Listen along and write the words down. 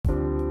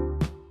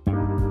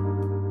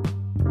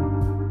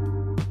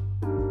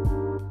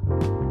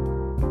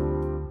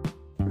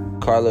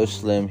Carlos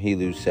Slim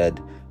Helu said,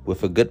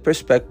 "With a good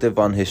perspective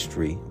on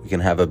history, we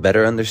can have a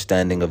better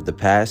understanding of the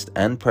past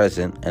and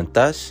present, and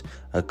thus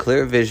a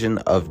clear vision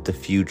of the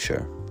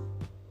future."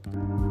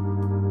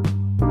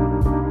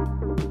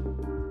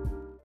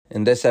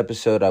 In this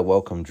episode, I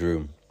welcome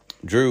Drew.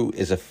 Drew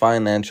is a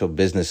financial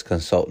business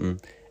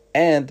consultant,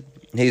 and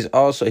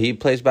he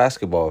plays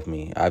basketball with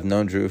me. I've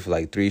known Drew for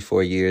like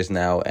 3-4 years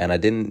now, and I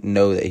didn't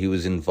know that he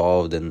was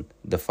involved in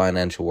the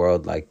financial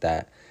world like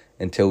that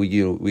until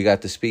we got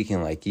to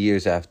speaking like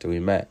years after we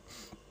met.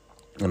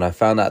 And I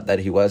found out that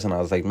he was, and I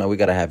was like, man, we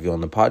got to have you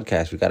on the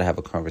podcast. We got to have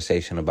a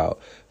conversation about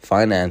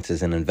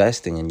finances and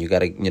investing, and you got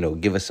to,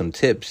 give us some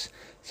tips,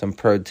 some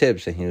pro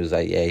tips. And he was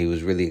like, yeah, he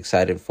was really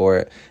excited for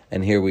it,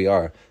 and here we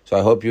are. So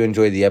I hope you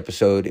enjoyed the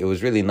episode. It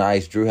was really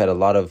nice. Drew had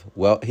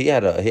he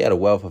had a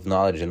wealth of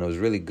knowledge, and it was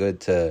really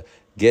good to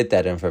get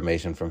that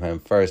information from him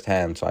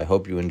firsthand. So I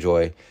hope you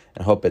enjoy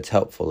and hope it's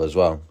helpful as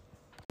well.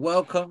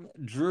 Welcome,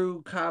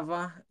 Drew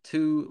Kava,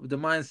 to the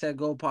Mindset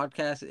Goal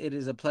podcast. It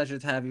is a pleasure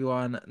to have you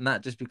on,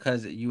 not just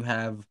because you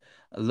have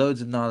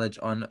loads of knowledge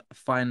on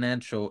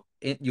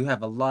you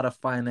have a lot of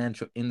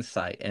financial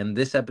insight. And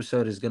this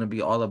episode is going to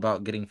be all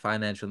about getting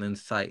financial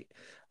insight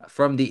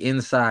from the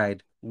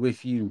inside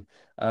with you.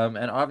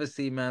 And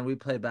obviously, man, we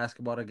play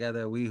basketball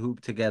together. We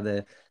hoop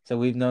together. So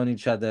we've known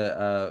each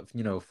other,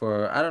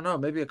 for, I don't know,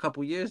 maybe a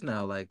couple years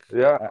now. Like,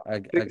 Yeah, I I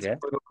think it's guess.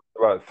 been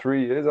about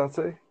 3 years, I'd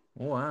say.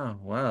 Wow,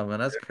 man,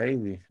 that's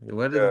crazy.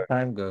 Where does the Yeah,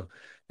 time go?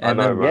 I And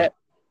know, man.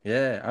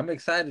 yeah, I'm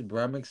excited,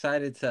 bro. I'm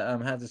excited to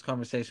have this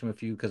conversation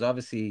with you because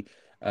obviously,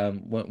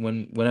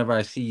 whenever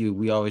I see you,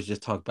 we always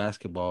just talk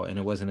basketball, and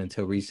it wasn't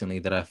until recently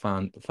that I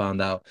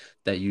found out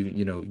that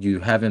you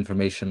have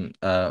information,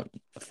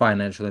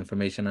 financial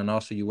information, and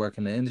also you work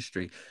in the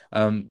industry.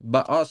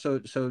 But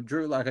also, so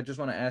Drew, like, I just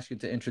want to ask you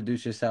to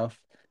introduce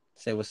yourself,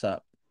 say what's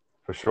up.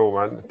 For sure,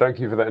 man. Thank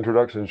you for that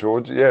introduction,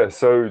 George. Yeah,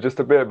 so just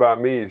a bit about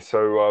me.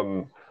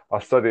 I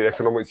studied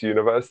economics at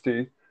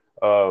university,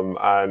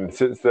 and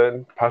since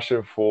then,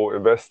 passion for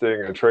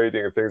investing and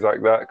trading and things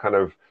like that kind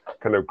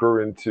of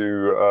grew into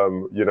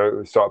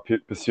start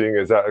pursuing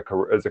as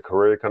a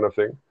career kind of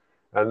thing.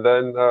 And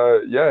then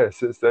yeah,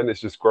 since then it's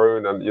just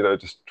grown, and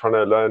just trying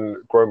to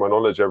grow my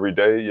knowledge every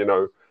day.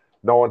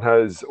 No one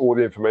has all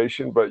the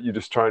information, but you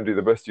just try and do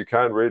the best you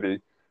can,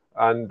 really.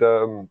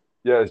 And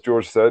yeah, as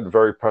George said,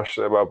 very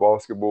passionate about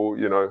basketball.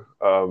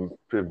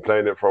 Been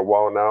playing it for a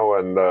while now,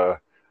 and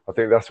I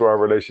think that's where our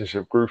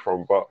relationship grew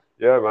from. But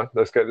yeah, man,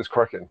 let's get this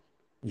cracking.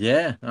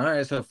 Yeah. All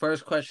right. So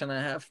first question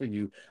I have for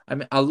you. I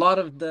mean, a lot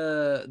of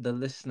the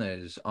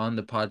listeners on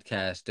the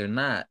podcast, they're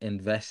not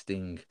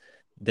investing.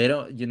 They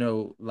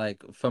don't,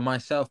 like for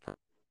myself,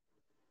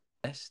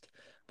 invest,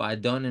 but I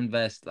don't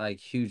invest like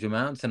huge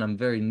amounts, and I'm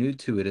very new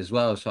to it as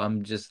well. So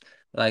I'm just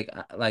like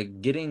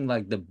getting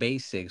like the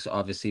basics,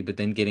 obviously, but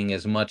then getting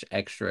as much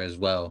extra as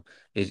well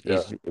Yeah.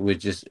 is was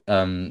just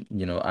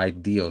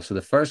ideal. So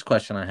the first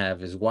question I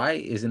have is, why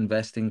is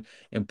investing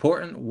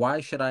important? Why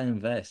should I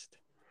invest?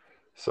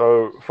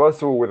 So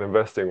first of all, with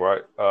investing,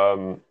 right?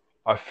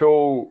 I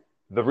feel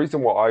the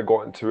reason why I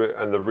got into it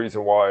and the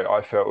reason why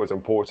I felt it was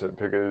important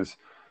because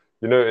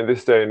in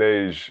this day and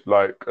age,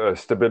 like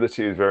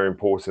stability is very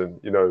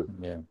important.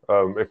 Yeah.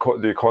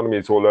 The economy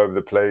is all over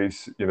the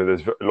place.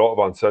 There's a lot of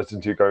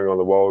uncertainty going on in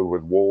the world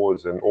with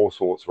wars and all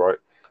sorts, right?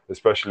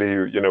 Especially,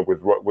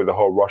 with the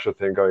whole Russia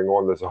thing going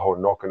on, there's a whole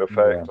knock-on Yeah.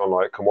 effect on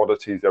like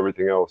commodities,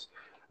 everything else.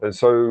 And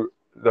so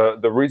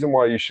the reason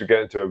why you should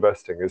get into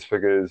investing is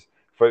because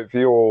for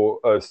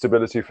your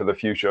stability for the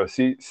future.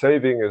 See,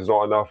 saving is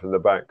not enough in the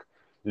bank.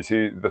 You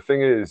see, the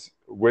thing is,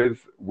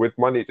 with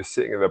money just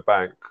sitting in the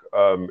bank,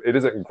 it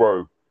doesn't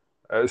grow,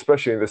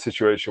 especially in the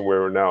situation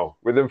we're in now.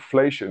 With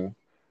inflation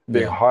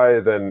being Yeah.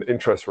 higher than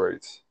interest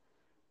rates,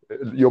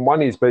 your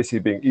money is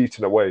basically being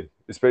eaten away.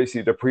 It's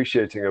basically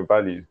depreciating in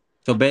value,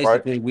 So right?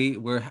 basically,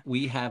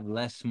 we have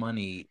less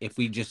money if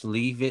we just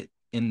leave it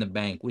in the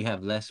bank. We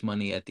have less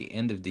money at the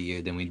end of the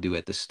year than we do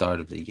at the start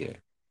of the year,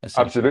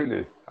 essentially.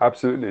 Absolutely,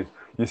 absolutely.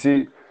 You see,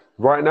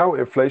 right now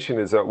inflation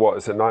is at what?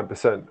 It's at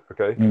 9%,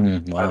 okay?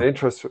 And Wow.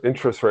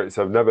 interest rates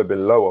have never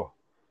been lower.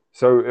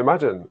 So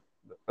imagine,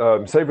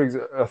 savings.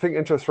 I think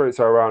interest rates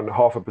are around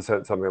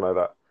 0.5%, something like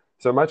that.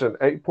 So imagine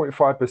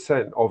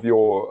 8.5% of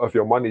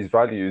your money's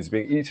value is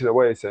being eaten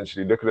away.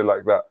 Essentially, look at it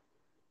like that.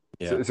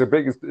 So Yeah.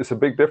 it's a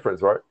big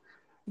difference, right?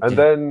 And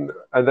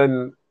Yeah.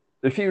 then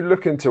if you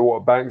look into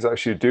what banks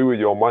actually do with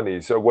your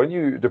money, so when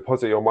you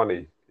deposit your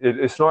money,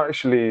 it's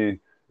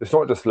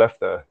not just left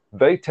there.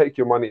 They take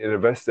your money and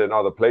invest it in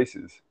other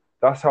places.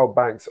 That's how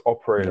banks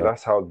operate, and Yeah.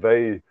 that's how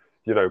they,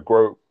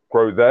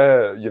 grow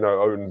their,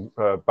 own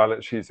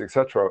balance sheets,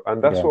 etc.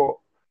 And Yeah.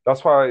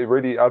 that's why I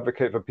really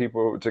advocate for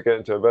people to get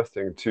into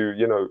investing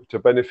to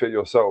benefit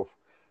yourself.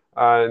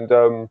 And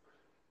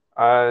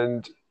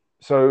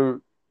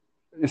so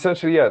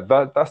essentially, yeah,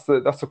 that's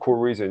the core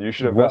reason you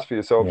should invest What? for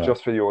yourself, Yeah.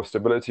 just for your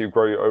stability,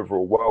 grow your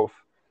overall wealth.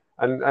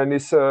 And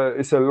it's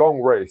a long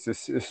race.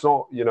 It's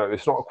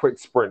not a quick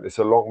sprint. It's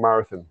a long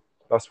marathon.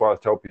 That's why I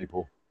tell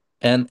people.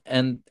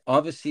 And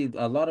obviously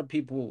a lot of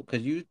people,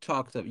 because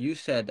you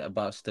said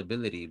about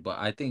stability, but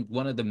I think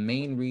one of the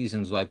main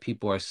reasons why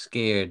people are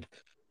scared,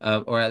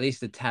 or at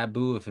least the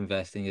taboo of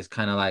investing is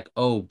kind of like,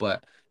 oh,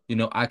 but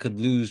I could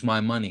lose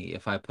my money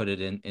if I put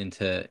it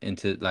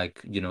into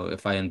like,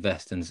 if I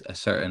invest in a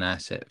certain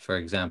asset, for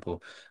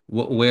example.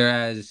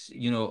 Whereas,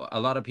 a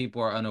lot of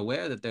people are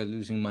unaware that they're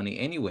losing money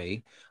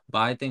anyway. But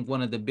I think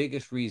one of the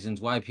biggest reasons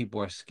why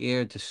people are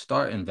scared to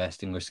start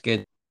investing or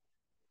scared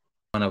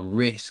want to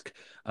risk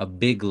a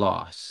big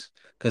loss.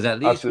 Because at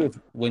least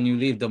Absolutely. when you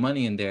leave the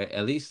money in there,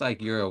 at least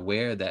like you're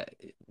aware that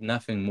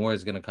nothing more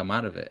is going to come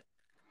out of it.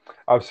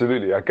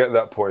 Absolutely, I get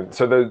that point.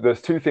 So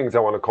there's two things I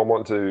want to come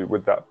on to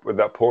with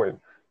that point.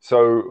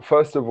 So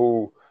first of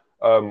all,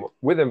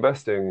 with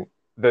investing,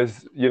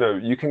 there's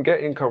you can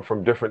get income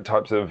from different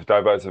types of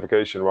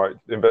diversification, right?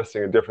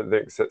 Investing in different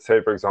things.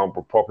 Say for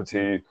example,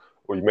 property,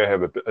 or you may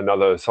have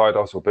another side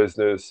hustle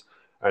business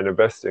and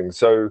investing.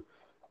 So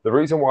the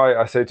reason why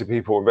I say to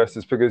people invest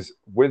is because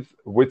with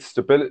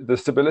stability, the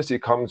stability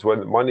comes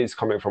when money's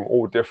coming from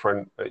all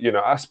different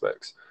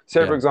aspects.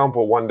 Say for Yeah,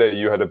 example, one day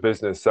you had a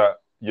business that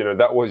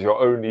that was your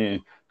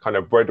only kind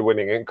of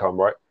breadwinning income,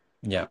 right?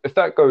 yeah, If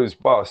that goes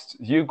bust,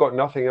 you've got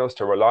nothing else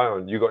to rely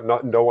on. You got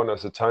no one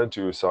else to turn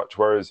to as such.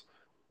 Whereas,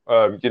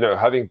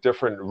 having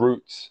different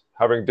routes,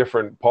 having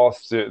different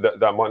paths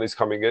that money's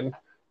coming in,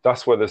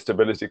 that's where the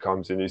stability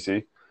comes in. You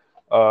see,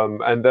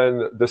 and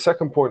then the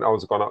second point I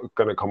was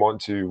gonna come on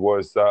to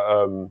was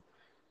that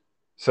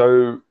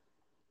so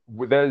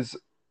there's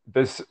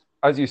there's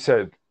as you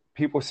said,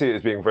 people see it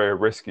as being very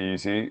risky, you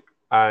see,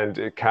 and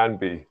it can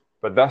be.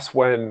 But that's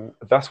where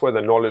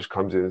the knowledge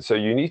comes in. So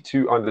you need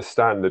to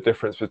understand the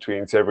difference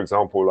between, say, for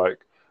example, like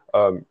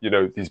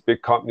these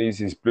big companies,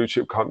 these blue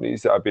chip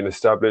companies that have been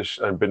established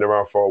and been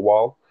around for a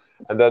while,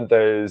 and then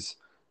there's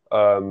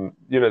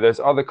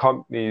other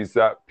companies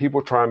that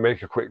people try and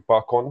make a quick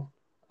buck on,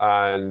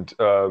 and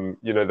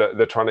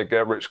they're trying to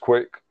get rich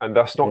quick, and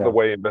that's not the yeah,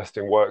 way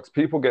investing works.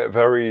 People get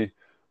very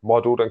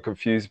muddled and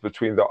confused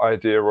between the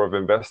idea of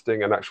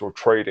investing and actual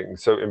trading.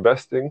 So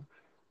investing,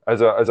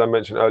 as I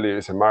mentioned earlier,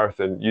 it's a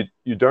marathon.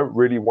 You don't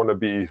really want to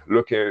be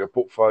looking at your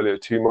portfolio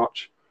too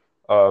much.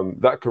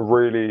 That can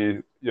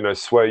really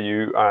sway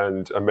you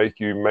and make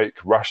you make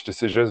rash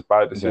decisions,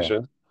 bad yeah,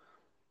 decisions.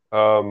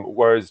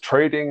 Whereas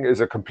trading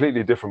is a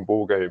completely different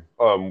ball game,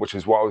 which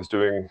is what I was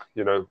doing,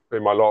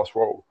 in my last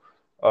role.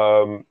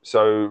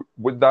 So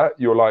with that,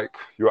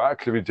 you're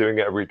actively doing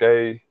it every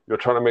day. You're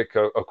trying to make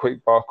a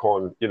quick buck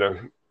on,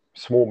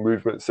 small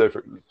movements,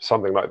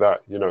 something like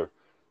that.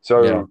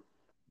 yeah. So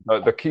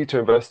the key to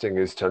investing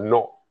is to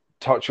not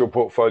touch your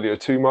portfolio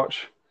too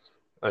much.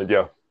 And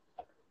yeah,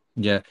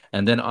 Yeah,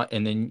 and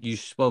then you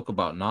spoke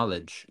about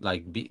knowledge,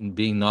 like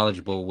being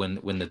knowledgeable when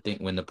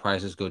the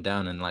prices go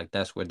down, and like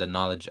that's where the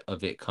knowledge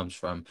of it comes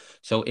from.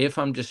 So if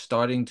I'm just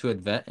starting to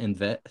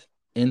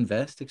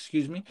invest,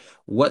 excuse me,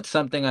 what's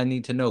something I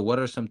need to know? What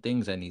are some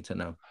things I need to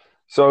know?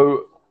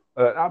 so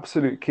an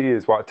absolute key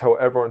is what I tell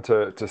everyone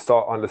to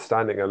start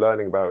understanding and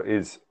learning about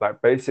is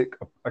like basic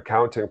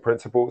accounting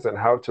principles and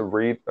how to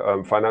read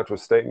financial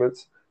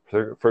statements.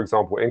 For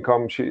example,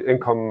 income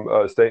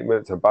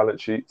statements and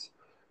balance sheets.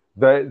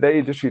 They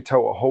literally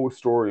tell a whole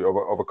story of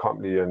a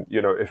company, and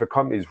if a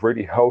company is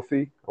really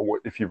healthy and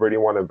if you really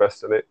want to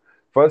invest in it,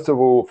 first of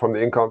all, from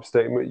the income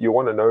statement, you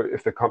want to know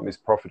if the company's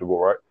profitable,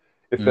 right?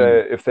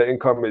 Mm, If their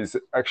income is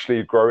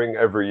actually growing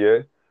every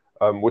year,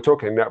 we're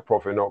talking net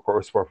profit, not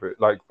gross profit,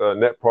 like the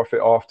net profit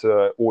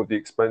after all the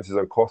expenses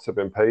and costs have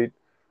been paid,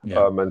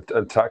 yeah.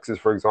 and taxes,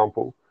 for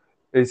example.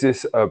 Is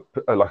this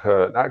like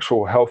an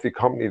actual healthy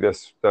company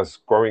that's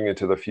growing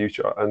into the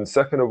future? And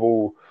second of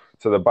all,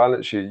 so the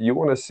balance sheet, you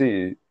want to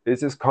see,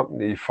 is this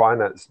company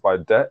financed by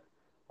debt?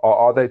 Or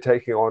are they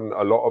taking on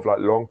a lot of like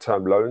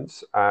long-term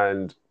loans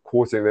and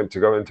causing them to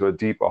go into a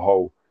deeper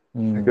hole?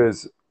 Mm,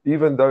 Because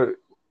even though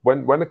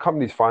when a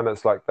company's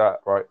financed like that,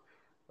 right,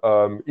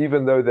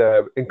 even though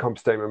their income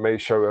statement may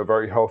show a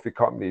very healthy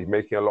company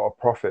making a lot of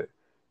profit,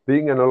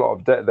 being in a lot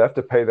of debt, they have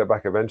to pay that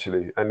back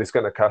eventually, and it's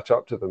going to catch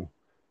up to them.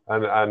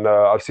 And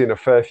I've seen a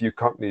fair few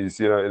companies,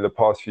 in the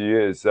past few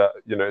years that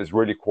is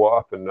really caught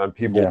up, and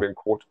people have yeah. been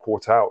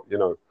caught out.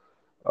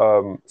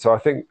 So I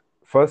think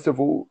first of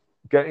all,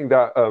 getting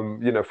that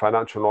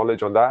financial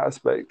knowledge on that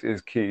aspect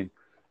is key.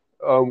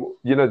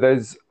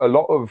 There's a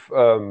lot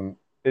of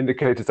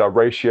indicators are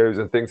ratios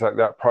and things like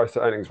that, price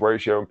to earnings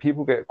ratio, and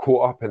people get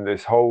caught up in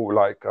this whole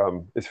like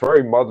it's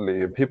very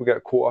muddly, and people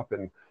get caught up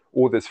in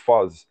all this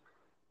fuzz,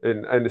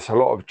 and it's a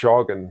lot of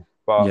jargon,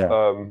 but Yeah.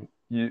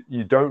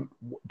 you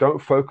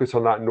don't focus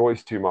on that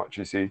noise too much,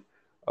 you see,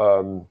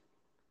 um,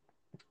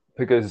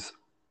 because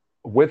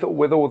with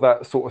all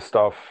that sort of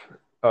stuff,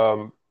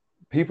 um,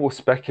 people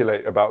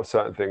speculate about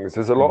certain things.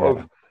 There's a lot of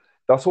Yeah.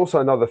 that's also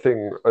another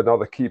thing.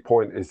 Another key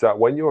point is that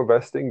when you're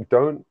investing,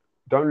 don't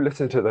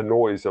listen to the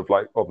noise of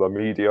the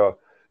media,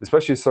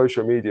 especially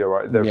social media.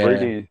 Right? They've Yeah.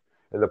 really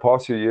in the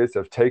past few years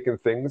they've taken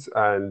things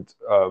and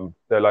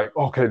they're like,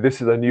 okay,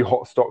 this is a new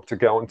hot stock to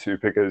get onto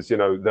because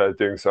they're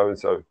doing so and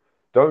so.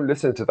 Don't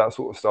listen to that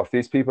sort of stuff.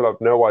 These people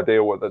have no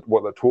idea what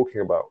they're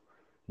talking about.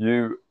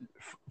 you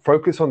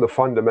focus on the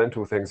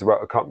fundamental things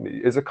about a company.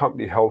 Is a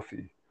company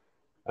healthy?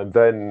 And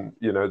then,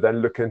 then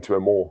look into it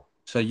more.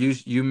 So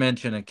you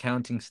mentioned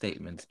accounting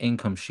statements,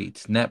 income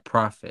sheets, net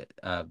profit,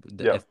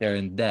 Yeah. if they're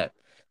in debt.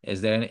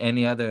 Is there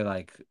any other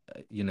like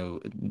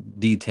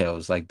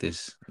details like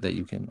this that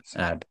you can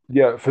add?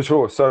 Yeah, for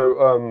sure.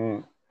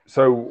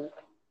 So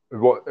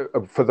what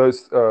for those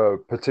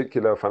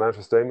particular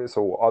financial statements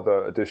or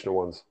other additional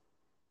ones?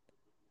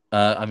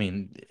 I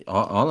mean,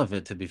 all of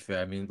it, to be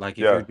fair. I mean, like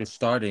if you're Yeah. just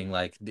starting,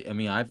 like, I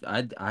mean,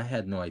 I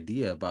had no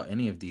idea about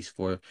any of these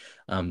four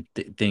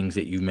th things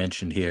that you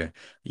mentioned here.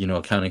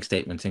 Accounting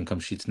statements, income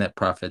sheets, net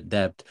profit,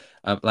 debt,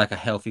 like a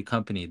healthy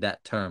company.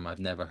 That term I've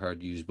never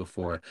heard used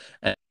before.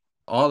 And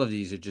all of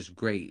these are just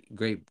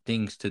great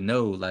things to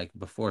know, like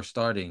before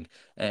starting.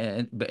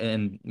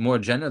 And more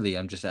generally,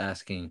 I'm just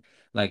asking,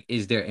 like,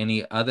 is there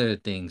any other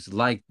things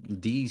like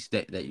these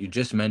that you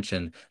just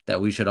mentioned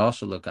that we should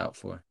also look out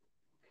for?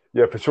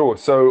 Yeah, for sure.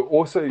 So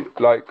also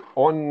like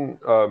on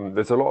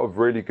there's a lot of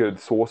really good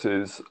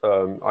sources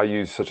I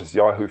use such as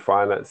Yahoo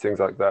Finance, things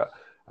like that.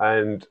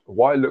 And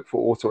what I look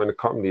for also in a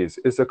company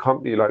is the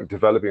company like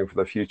developing for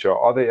the future?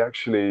 Are they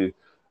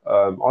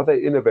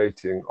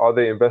innovating? Are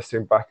they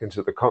investing back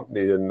into the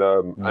company and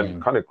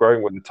Mm, kind of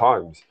growing with the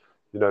times?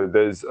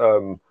 There's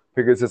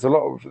because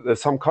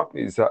there's some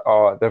companies that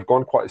they've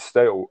gone quite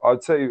stale.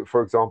 I'd say,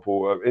 for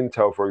example,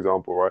 Intel, for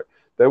example, right?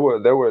 They were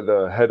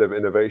the head of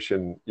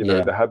innovation.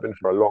 yeah. They had been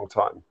for a long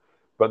time,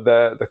 but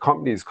the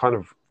company's kind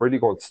of really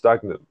gone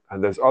stagnant.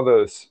 And there's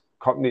other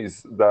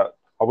companies that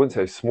I wouldn't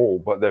say small,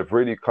 but they've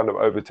really kind of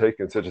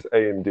overtaken, such as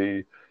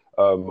AMD.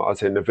 I'd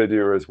say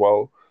Nvidia as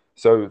well.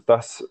 So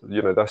that's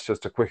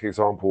just a quick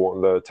example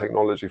on the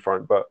technology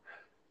front. But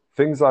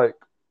things like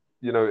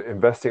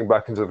investing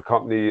back into the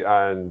company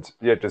and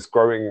yeah, just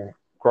growing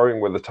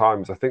with the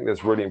times. I think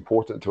that's really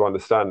important to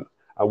understand.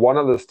 And one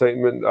other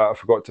statement that I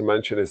forgot to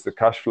mention is the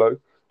cash flow.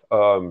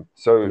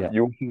 So Yeah.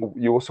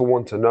 you also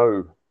want to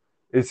know,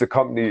 is the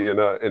company in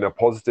a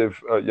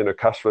positive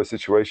cash flow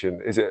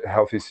situation? Is it a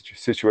healthy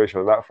situation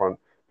on that front?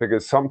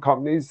 Because some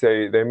companies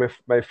they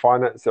may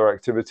finance their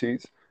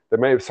activities. They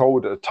may have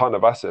sold a ton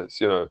of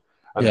assets, and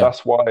Yeah.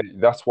 that's why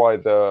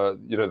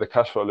the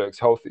cash flow looks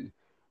healthy.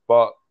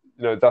 But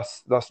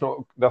that's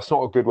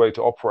not a good way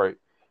to operate.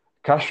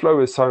 Cash flow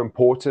is so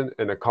important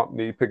in a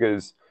company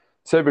because,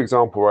 say for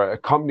example, right,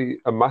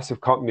 a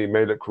massive company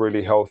may look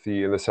really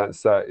healthy in the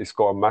sense that it's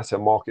got a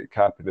massive market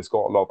cap and it's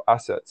got a lot of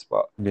assets,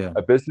 but Yeah.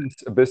 a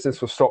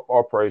business will stop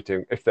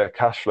operating if their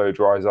cash flow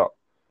dries up.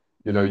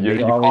 You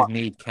You always can't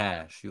need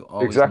cash. You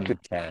always exactly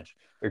need cash.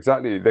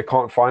 exactly they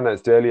can't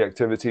finance daily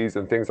activities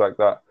and things like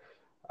that,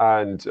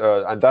 and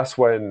that's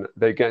when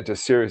they get into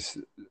serious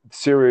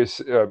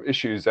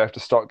issues. They have to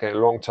start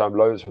getting long-term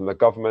loans from the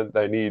government.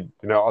 They need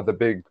other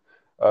big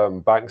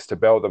banks to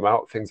bail them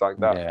out, things like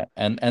that. Yeah.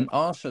 And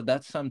also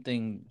that's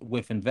something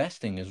with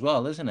investing as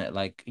well, isn't it?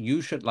 Like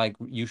you should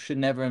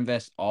never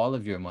invest all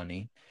of your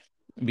money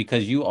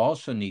because you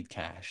also need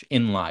cash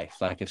in life.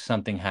 Like if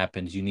something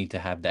happens, you need to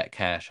have that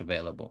cash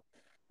available.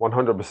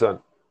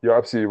 100%. You're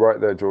absolutely right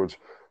there, George.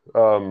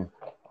 Um,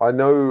 I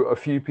know a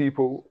few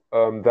people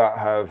that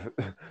have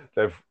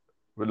they've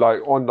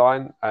like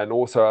online, and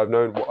also I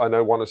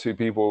know one or two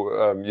people,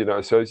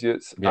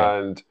 associates, Yeah.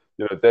 and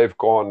they've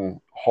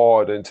gone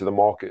hard into the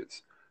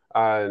markets,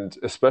 and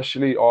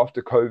especially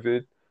after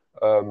COVID.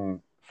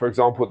 For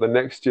example, the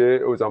next year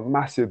it was a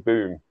massive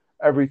boom.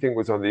 Everything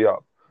was on the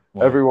up.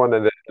 Wow. Everyone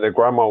and their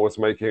grandma was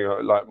making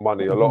like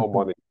money, a lot of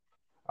money,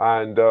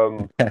 and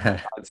and,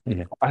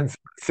 Yeah. and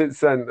since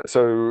then,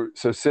 so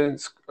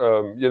since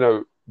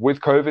with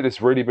COVID,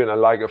 it's really been a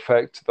lag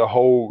effect. The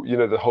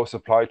whole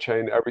supply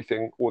chain,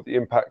 everything, or the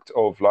impact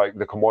of like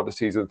the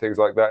commodities and things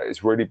like that,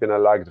 it's really been a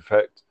lagged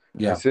effect.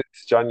 And Yeah.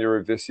 since January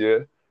of this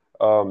year,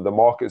 the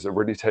markets have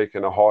really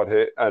taken a hard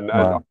hit, and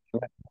Wow.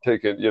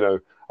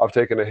 I've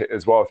taken a hit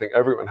as well. I think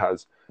everyone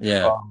has.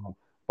 Yeah.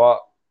 But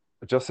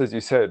just as you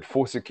said,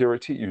 for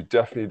security, you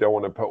definitely don't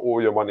want to put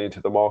all your money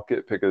into the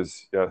market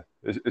because yeah,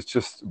 it's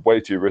just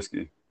way too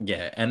risky.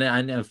 Yeah, and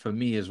I know for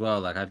me as well,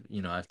 like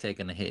I've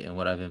taken a hit in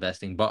what I've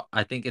investing, but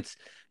I think it's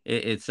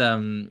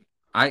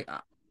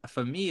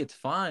for me it's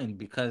fine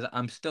because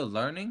I'm still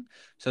learning.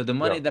 So the Yeah,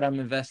 money that I'm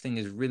investing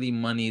is really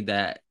money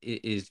that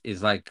is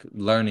like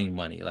learning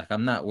money. Like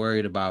I'm not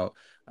worried about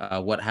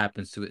what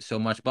happens to it so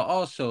much, but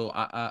also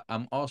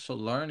I'm also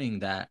learning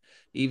that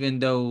even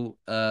though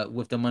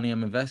with the money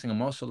I'm investing,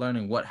 I'm also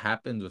learning what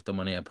happens with the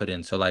money I put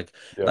in. So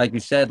yeah, like you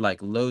said,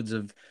 like loads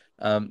of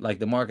like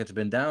the market's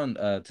been down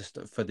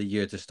for the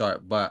year to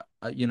start, but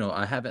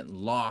I haven't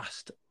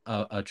lost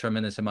a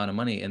tremendous amount of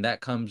money, and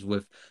that comes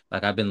with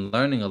like I've been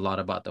learning a lot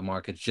about the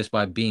markets just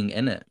by being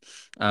in it.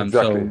 Um,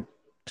 exactly. so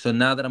so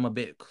now that I'm a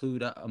bit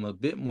clued up, I'm a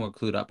bit more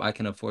clued up. I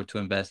can afford to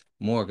invest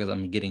more because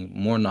I'm getting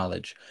more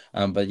knowledge.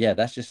 But yeah,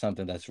 that's just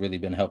something that's really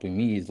been helping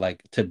me is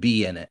like to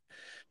be in it.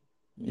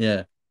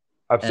 Yeah,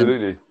 and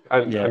Absolutely.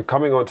 And yeah, and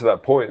coming on to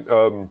that point,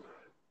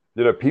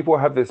 people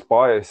have this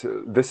bias.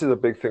 This is a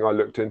big thing I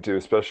looked into,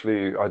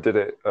 especially I did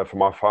it for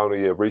my final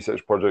year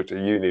research project at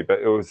uni, but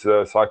it was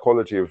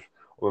psychology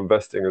of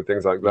investing and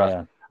things like that.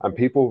 Yeah. And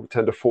people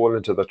tend to fall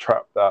into the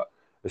trap that,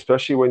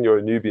 especially when you're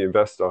a newbie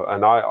investor,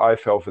 and I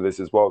fell for this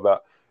as well,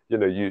 that,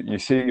 you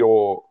see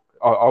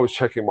I was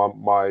checking my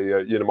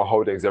my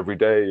holdings every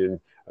day,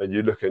 and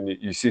you look and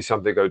you see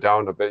something go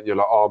down a bit, and you're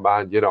like, oh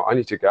man, I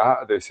need to get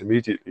out of this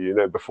immediately,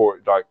 before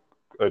it like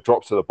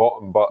drops to the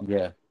bottom. But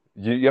Yeah.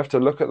 you have to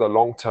look at the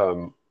long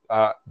term.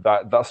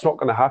 That's not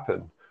going to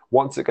happen.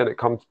 Once again, it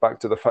comes back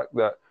to the fact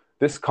that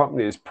this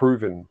company is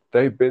proven.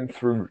 They've been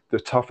through the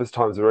toughest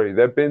times already.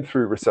 They've been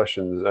through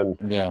recessions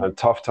Yeah. and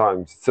tough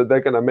times, so they're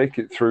going to make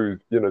it through.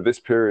 This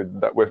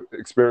period that we're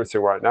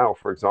experiencing right now.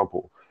 For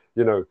example,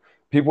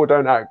 people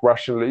don't act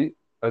rationally.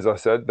 As I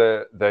said,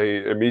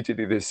 they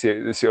immediately they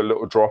see a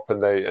little drop,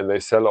 and they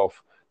sell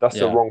off. That's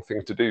the Yeah. wrong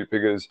thing to do,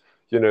 because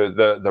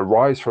the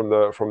rise from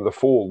the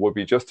fall will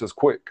be just as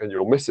quick, and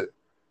you'll miss it.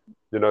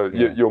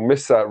 Yeah. You'll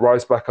miss that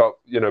rise back up,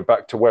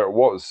 back to where it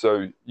was. So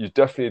you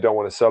definitely don't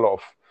want to sell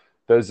off.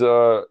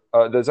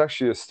 There's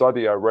actually a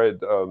study I read,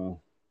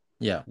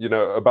 Yeah.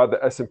 about the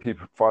S&P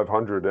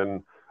 500,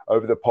 and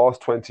over the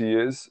past 20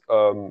 years,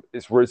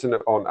 it's risen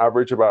on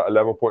average about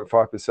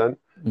 11.5%.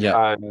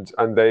 Yeah.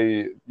 And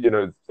they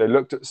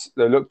looked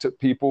at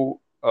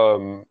people,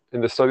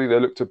 in the study. They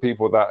looked at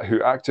people that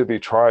who actively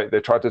tried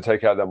to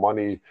take out their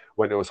money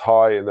when it was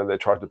high, and then they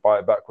tried to buy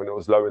it back when it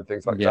was low, and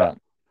things like that. Yeah.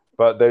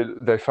 But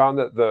they found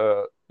that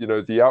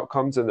the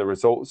outcomes and the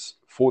results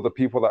for the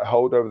people that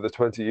held over the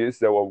 20 years,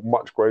 they were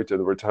much greater,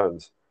 the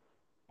returns.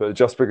 But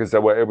just because they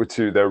were able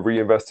to, they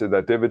reinvested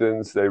their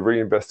dividends, they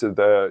reinvested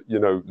their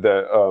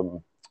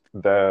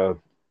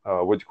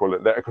what do you call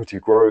it, their equity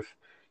growth.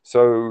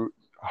 So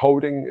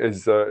holding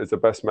is the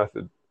best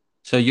method.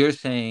 So you're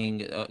saying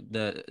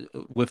the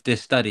with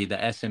this study,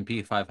 the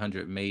S&P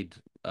 500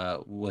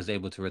 was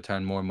able to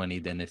return more money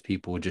than if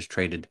people just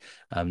traded,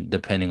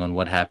 depending on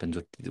what happens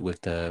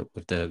with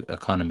the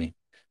economy.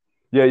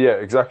 Yeah,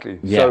 exactly.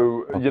 Yeah.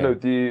 So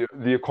Okay.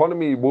 the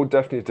economy will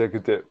definitely take a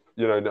dip.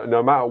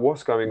 No matter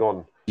what's going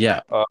on.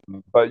 Yeah.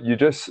 But you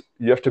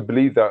have to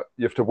believe that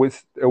you have to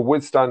it'll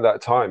withstand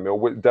that time.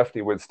 It'll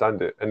definitely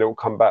withstand it, and it will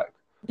come back.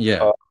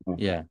 Yeah. Um,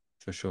 Yeah.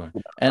 For sure.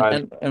 And and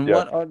and and yeah,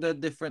 what are the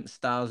different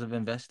styles of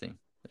investing?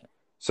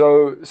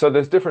 so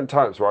there's different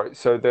types, right?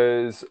 So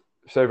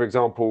say for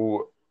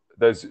example,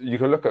 you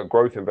can look at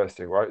growth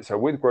investing, right? So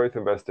with growth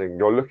investing,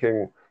 you're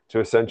looking to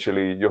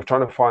essentially you're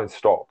trying to find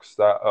stocks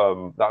that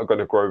are going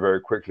to grow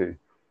very quickly.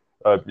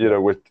 Yeah.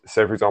 With,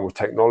 say for example,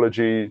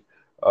 technology.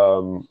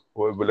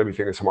 Let me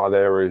think of some other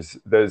areas.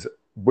 There's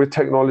With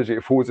technology,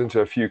 it falls into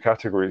a few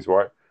categories,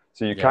 right?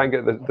 So Yeah. um, you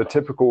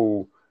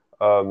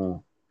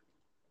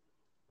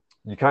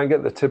can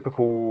get the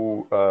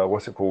typical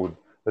what's it called,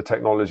 the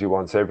technology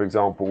one. Say for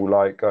example,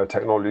 like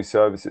technology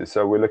services.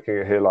 So we're looking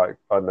at here, like,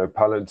 I don't know,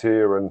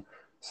 Palantir and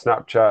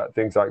Snapchat,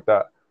 things like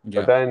that. But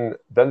Yeah.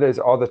 then there's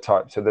other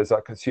types. So there's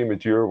like consumer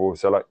durables,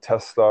 so like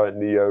Tesla and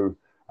Neo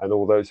and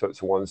all those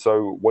sorts of ones.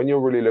 So when you're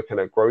really looking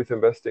at growth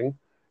investing,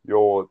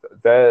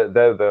 they're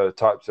the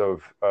types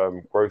of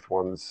growth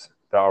ones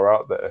that are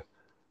out there.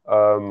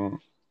 Um,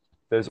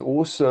 there's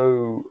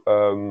also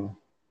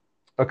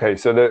okay,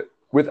 so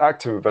with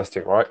active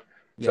investing, right?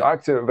 So Yeah.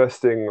 active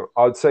investing,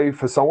 I'd say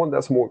for someone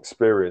that's more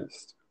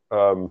experienced,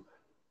 um,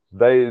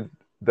 they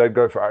they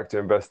go for active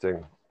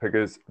investing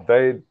because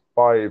they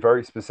buy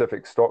very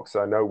specific stocks.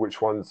 I know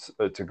which ones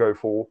to go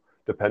for,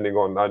 depending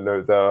on, I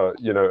know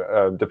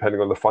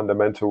depending on the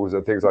fundamentals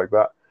and things like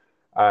that.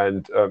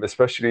 And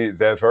especially,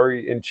 they're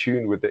very in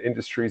tune with the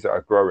industries that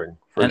are growing.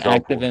 For And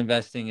active example,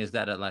 investing, is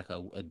that like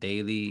a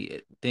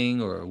daily thing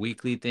or a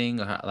weekly thing,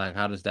 or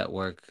how does that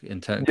work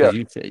in turn? yeah. Because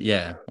you said,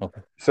 yeah.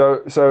 Okay. So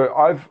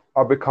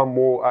I've become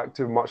more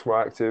active, much more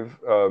active,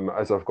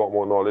 as I've got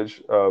more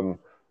knowledge.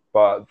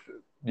 But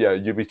yeah,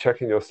 you'll be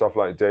checking your stuff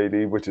like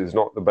daily, which is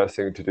not the best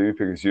thing to do,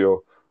 because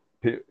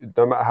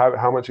no matter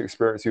how much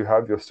experience you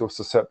have, you're still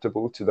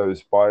susceptible to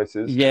those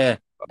biases. Yeah,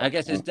 I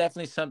guess it's Um,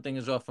 definitely something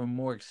as well for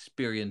more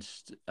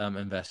experienced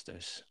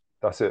investors.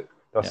 That's it.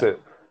 That's Yeah. it.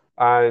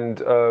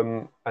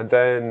 And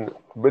then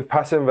with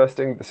passive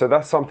investing, so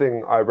that's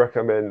something I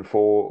recommend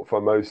for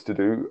most to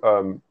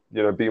do.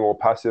 Be more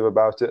passive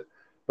about it.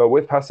 But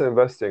with passive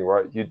investing,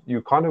 right,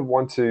 you kind of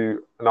want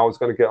to, and I was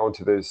going to get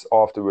onto this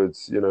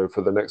afterwards,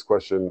 for the next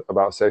question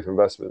about safe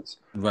investments.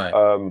 Right.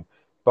 Um,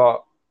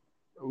 but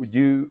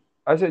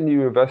as a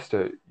new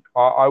investor,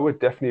 I would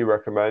definitely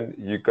recommend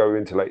you go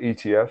into like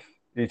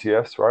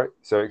ETFs, right?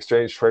 So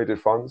exchange traded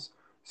funds.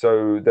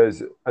 So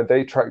and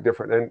they track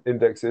different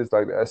indexes,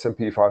 like the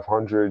S&P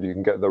 500. You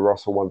can get the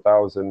Russell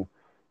 1000,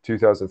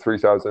 2000,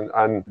 3000.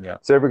 And Yeah.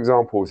 say for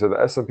example, so the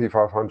S&P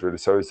 500,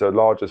 so it's the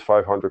largest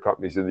 500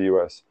 companies in the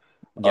US.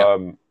 Yeah.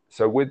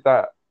 So with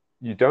that,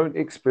 you don't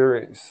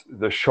experience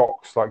the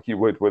shocks like you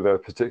would with a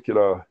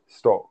particular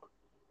stock.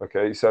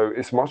 Okay, so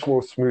it's much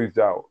more smoothed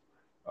out.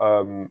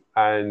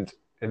 And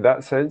in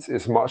that sense,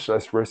 it's much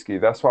less risky.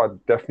 That's why I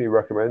definitely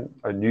recommend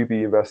a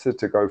newbie investor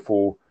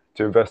to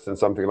invest in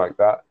something like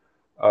that.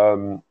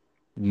 Um,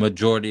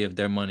 Majority of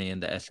their money in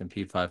the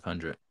S&P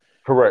 500.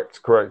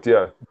 correct,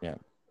 yeah. Yeah.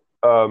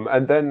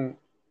 And then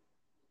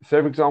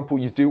say for example,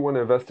 you do want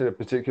to invest in a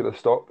particular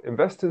stock,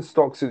 invest in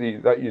stocks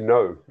that you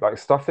know, like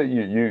stuff that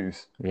you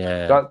use.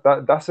 Yeah,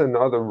 That's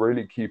another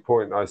really key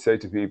point I say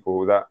to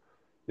people that,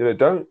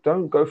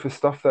 don't go for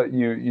stuff that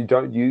you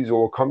don't use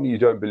or a company you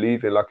don't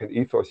believe in, like an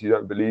ethos you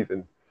don't believe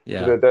in.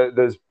 yeah,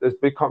 There's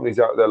big companies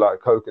out there like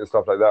Coke and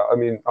stuff like that. I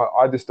mean,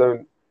 I just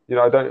don't,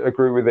 I don't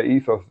agree with the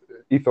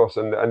ethos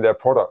and their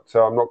product,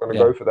 so I'm not going to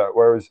yeah. go for that.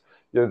 Whereas,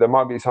 there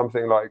might be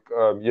something like,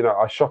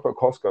 I shop at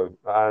Costco,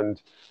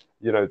 and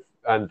you know,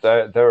 and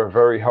they're a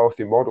very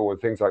healthy model and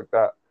things like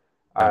that.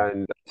 Yeah.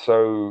 And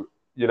so,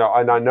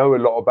 and I know a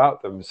lot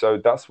about them, so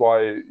that's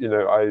why,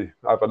 I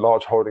have a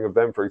large holding of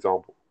them, for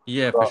example.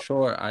 Yeah, for But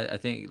sure. I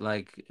think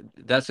like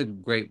that's a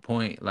great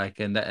point. Like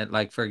and that and,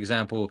 like for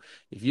example,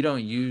 if you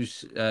don't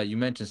use you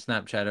mentioned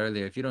Snapchat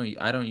earlier. If you don't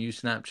I don't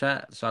use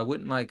Snapchat, so I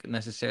wouldn't like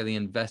necessarily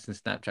invest in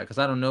Snapchat because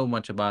I don't know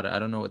much about it. I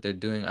don't know what they're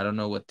doing. I don't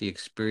know what the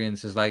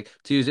experience is like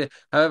to use it.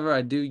 However,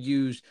 I do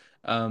use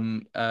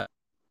um uh,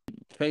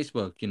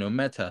 Facebook,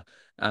 Meta.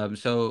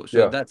 So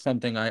yeah, that's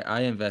something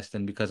I invest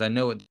in because I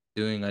know what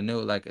they're doing. I know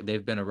like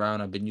they've been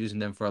around. I've been using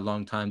them for a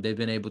long time. They've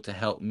been able to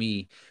help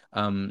me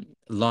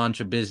launch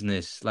a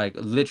business like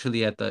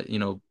literally at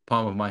the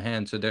palm of my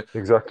hand. So they're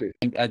exactly.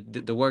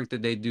 the work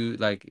that they do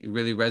like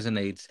really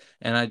resonates,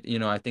 and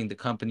I think the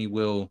company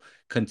will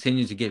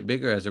continue to get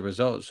bigger as a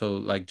result. So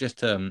like just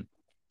to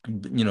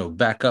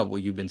back up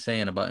what you've been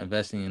saying about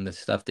investing in the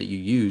stuff that you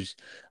use,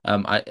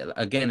 I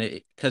again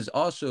because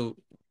also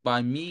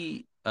by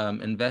me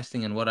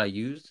investing in what I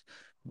use,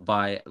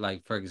 by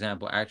like for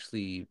example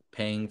actually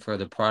paying for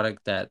the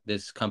product that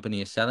this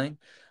company is selling.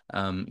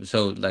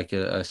 So like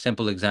a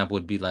simple example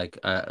would be like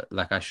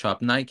I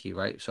shop Nike,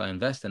 right? So I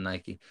invest in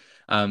Nike.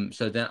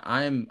 So then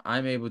I'm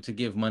able to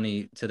give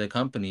money to the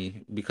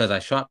company because I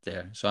shop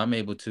there. So I'm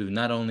able to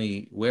not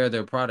only wear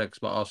their products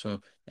but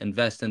also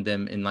invest in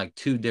them in like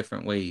two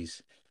different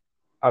ways.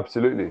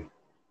 Absolutely.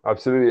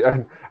 Absolutely.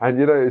 And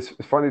it's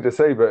funny to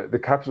say, but the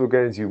capital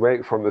gains you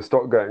make from the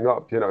stock going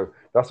up,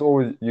 that's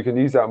all you can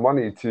use that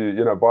money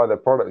to, buy their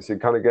products. You're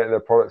kind of getting their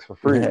products for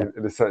free Yeah,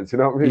 in a sense, you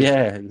know what I mean?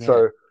 yeah,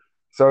 yeah,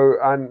 So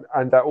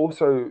and that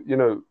also,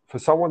 for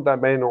someone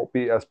that may not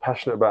be as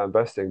passionate about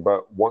investing,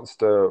 but wants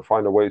to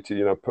find a way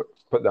to,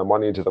 put their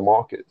money into the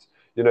markets,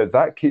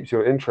 that keeps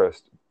your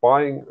interest.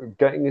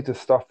 Getting into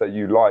stuff that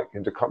you like,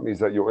 into companies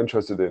that you're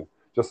interested in,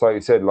 just like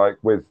you said, like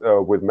with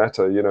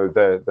Meta,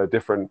 their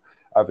different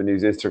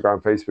avenues,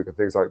 Instagram, Facebook, and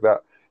things like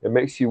that. It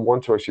makes you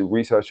want to actually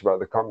research about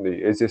the company.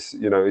 Is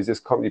this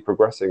company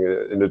progressing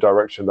in the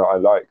direction that I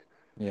like?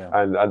 yeah.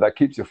 And that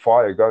keeps your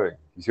fire going.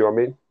 You see what I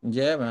mean?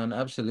 Yeah, man,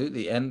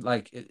 absolutely. And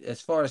like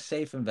as far as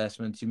safe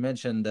investments, you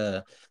mentioned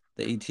the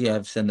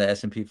ETFs and the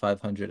S&P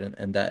 500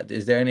 and that.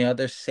 Is there any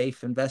other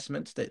safe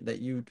investments that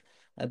you'd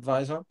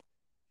advise on?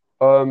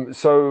 Um,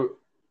 so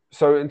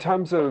so in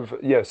terms of,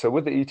 yeah, so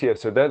with the ETFs,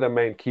 so they're the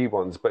main key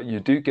ones, but you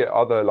do get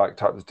other like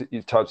types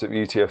of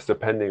ETFs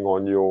depending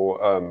on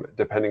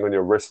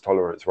your risk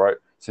tolerance, right?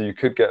 So you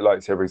could get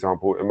like, say for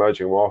example,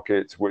 emerging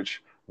markets,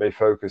 which may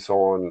focus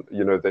on,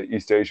 the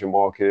East Asian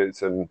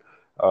markets and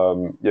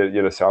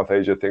South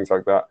Asia, things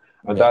like that.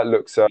 And Yeah, that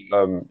looks at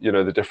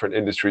the different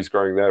industries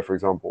growing there, for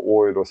example,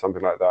 oil or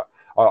something like that.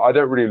 I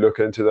don't really look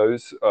into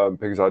those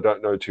because I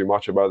don't know too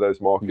much about those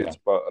yeah, markets,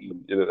 but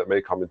that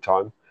may come in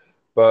time.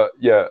 But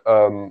yeah,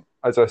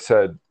 as I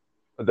said,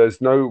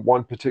 there's no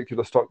one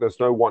particular stock. There's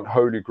no one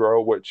holy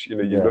grail which you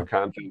yeah, look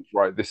at and think,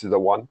 right, this is the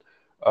one.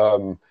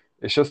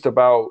 It's just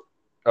about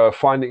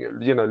finding,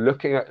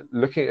 looking at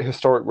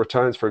historic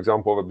returns, for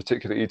example, of a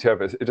particular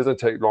ETF. It doesn't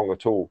take long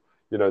at all.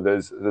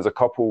 There's a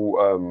couple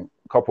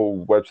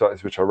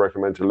websites which I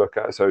recommend to look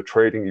at. So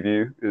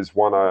TradingView is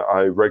one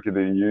I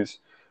regularly use.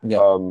 yeah,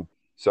 Um,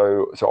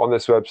 so on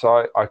this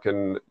website,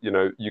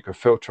 you can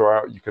filter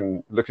out, you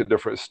can look at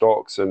different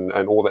stocks and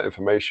all that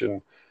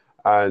information,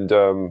 and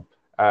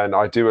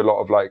I do a lot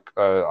of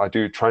I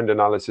do trend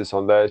analysis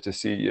on there to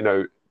see,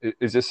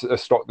 is this a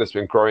stock that's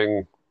been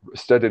growing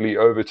steadily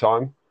over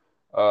time?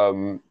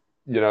 Um,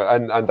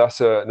 and that's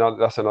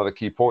another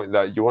key point,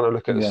 that you want to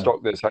look at a yeah,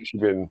 stock that's actually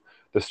been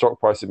the stock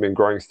price has been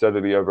growing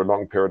steadily over a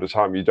long period of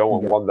time. You don't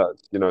want yeah, one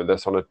that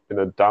that's in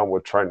a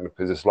downward trend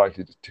because it's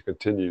likely to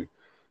continue.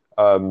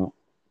 Um,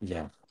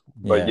 yeah,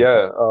 but yeah.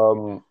 yeah,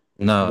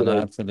 No, you no,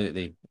 know,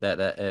 absolutely. That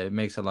it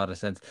makes a lot of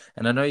sense.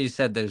 And I know you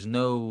said there's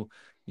no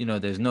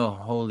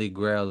holy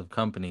grail of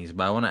companies,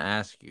 but I want to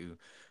ask you,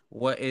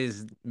 what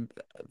is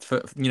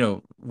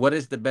what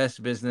is the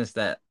best business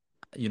that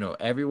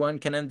everyone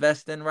can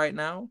invest in right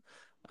now?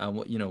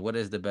 What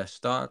is the best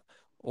stock?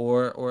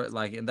 Or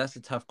like, and that's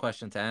a tough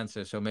question to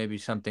answer. So maybe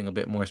something a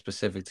bit more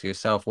specific to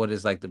yourself. What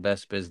is like the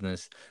best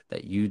business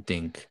that you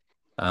think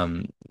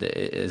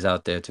is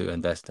out there to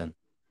invest in?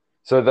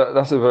 so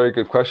that's a very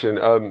good question.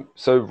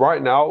 So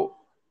right now,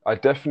 I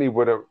definitely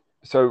wouldn't.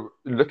 So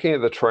looking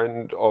at the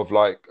trend of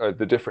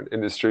the different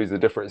industries, the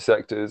different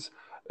sectors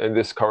in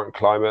this current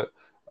climate,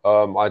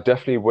 I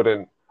definitely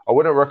wouldn't. I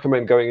wouldn't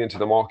recommend going into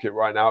the market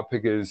right now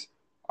because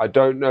I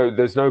don't know.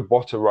 There's no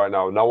bottom right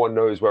now. No one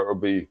knows where it will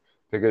be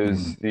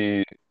because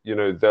Mm.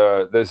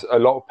 there's a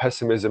lot of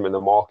pessimism in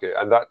the market,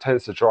 and that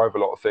tends to drive a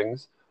lot of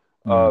things.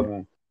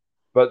 Mm.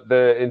 But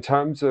in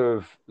terms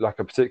of like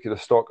a particular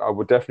stock, I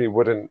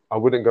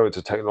wouldn't go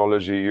into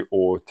technology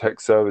or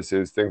tech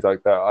services, things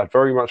like that. I'd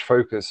very much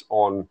focus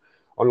on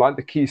like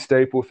the key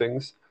staple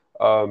things.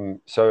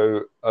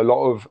 So a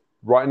lot of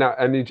right now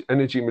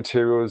energy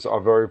materials are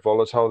very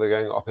volatile. They're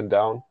going up and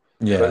down.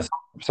 But Yeah.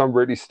 some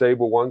really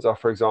stable ones are,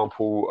 for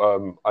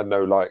example, I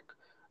know like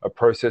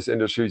process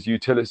industries,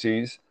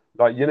 utilities,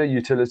 like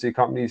utility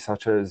companies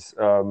such as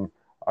I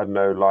don't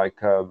know,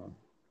 like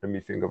let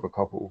me think of a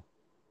couple.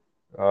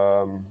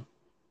 Um,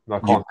 I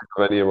You can't think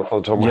of any on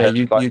top of my yeah,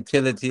 head. Like,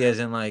 utility as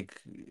in like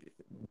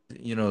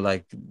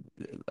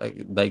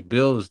like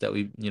bills that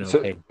we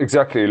so pay.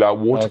 exactly, like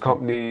water Okay.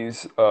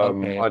 companies,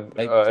 Okay. and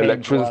Like change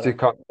electricity water.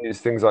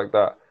 companies, things like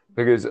that,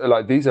 because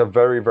like these are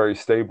very, very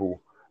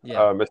stable,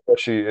 Yeah.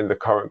 especially in the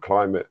current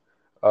climate.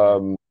 Yeah.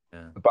 Um,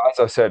 Yeah. but as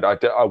I said,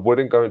 I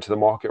wouldn't go into the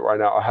market right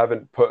now. I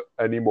haven't put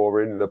any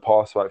more in the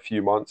past like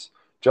few months,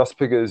 just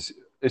because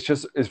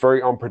it's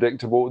very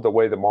unpredictable the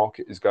way the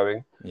market is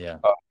going. Yeah.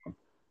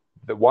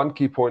 The one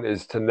key point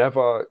is to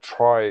never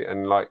try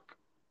and like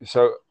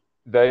so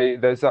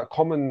there's that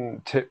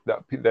common tip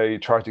that they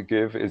try to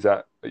give is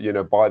that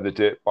buy the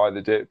dip, buy at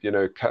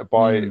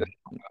Mm.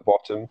 the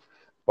bottom.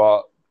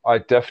 But I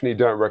definitely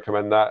don't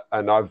recommend that,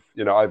 and I've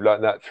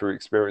learned that through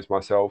experience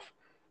myself.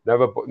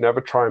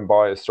 Never try and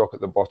buy a stock at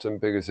the bottom,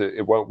 because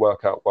it won't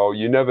work out well.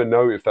 You never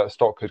know if that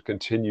stock could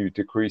continue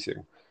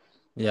decreasing.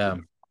 Yeah.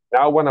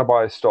 Now when I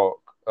buy a stock,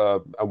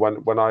 and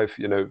when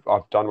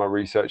I've done my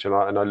research, and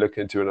I look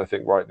into it, and I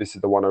think, right, this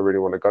is the one I really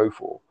want to go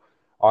for.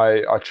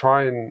 I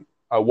try and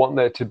I want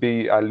there to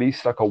be at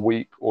least like a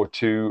week or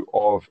two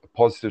of a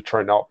positive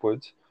trend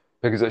upwards,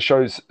 because it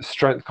shows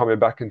strength coming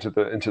back into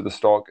the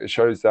stock. It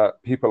shows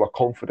that people are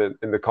confident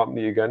in the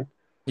company again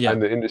Yeah.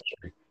 and the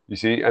industry. You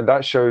see, and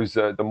that shows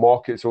that the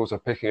market's also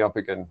picking up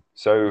again.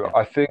 So Yeah.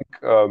 I think,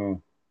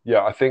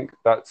 yeah, I think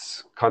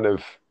that's kind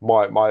of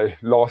my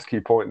last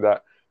key point,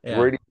 that Yeah.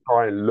 really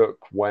try and look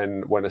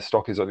when a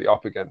stock is on the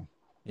up again.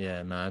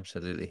 Yeah, no,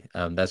 absolutely.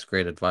 That's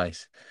great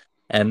advice.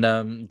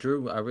 And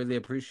Drew, I really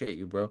appreciate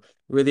you, bro.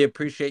 Really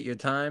appreciate your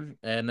time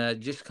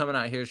and just coming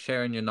out here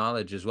sharing your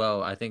knowledge as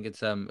well. I think it's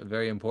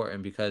very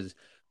important because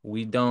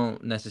we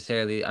don't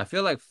necessarily, I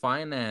feel like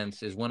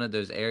finance is one of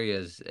those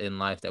areas in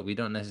life that we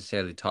don't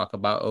necessarily talk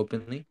about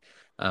openly.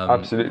 Um,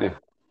 Absolutely.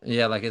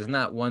 yeah, like it's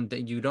not one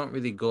thing you don't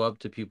really go up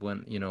to people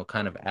and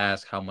kind of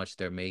ask how much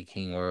they're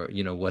making or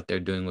what they're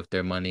doing with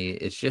their money.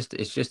 It's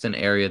just an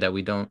area that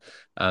we don't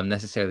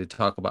necessarily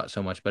talk about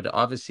so much, but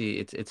obviously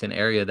it's an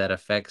area that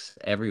affects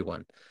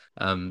everyone.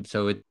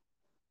 So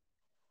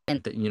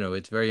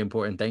it's very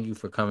important. Thank you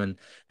for coming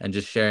and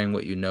just sharing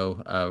what you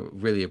know.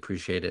 Really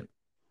appreciate it.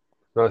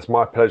 No, it's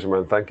my pleasure,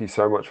 man. Thank you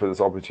so much for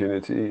this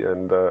opportunity,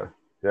 and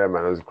yeah,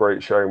 man, it was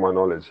great sharing my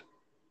knowledge.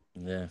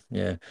 Yeah,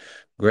 yeah.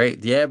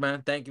 Great. Yeah,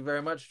 man. Thank you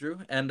very much, Drew.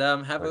 And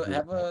have Thank a you.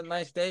 have a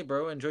nice day,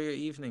 bro. Enjoy your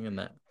evening and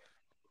that.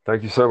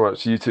 Thank you so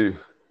much. You too.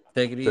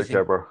 Take it Take easy.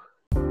 care, bro.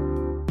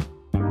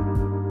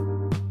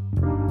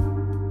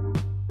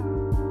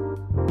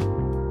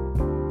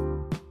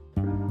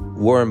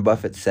 Warren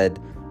Buffett said,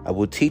 "I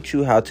will teach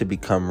you how to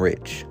become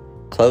rich.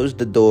 Close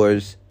the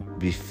doors.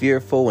 Be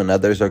fearful when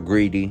others are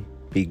greedy.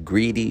 Be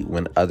greedy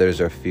when others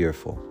are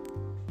fearful."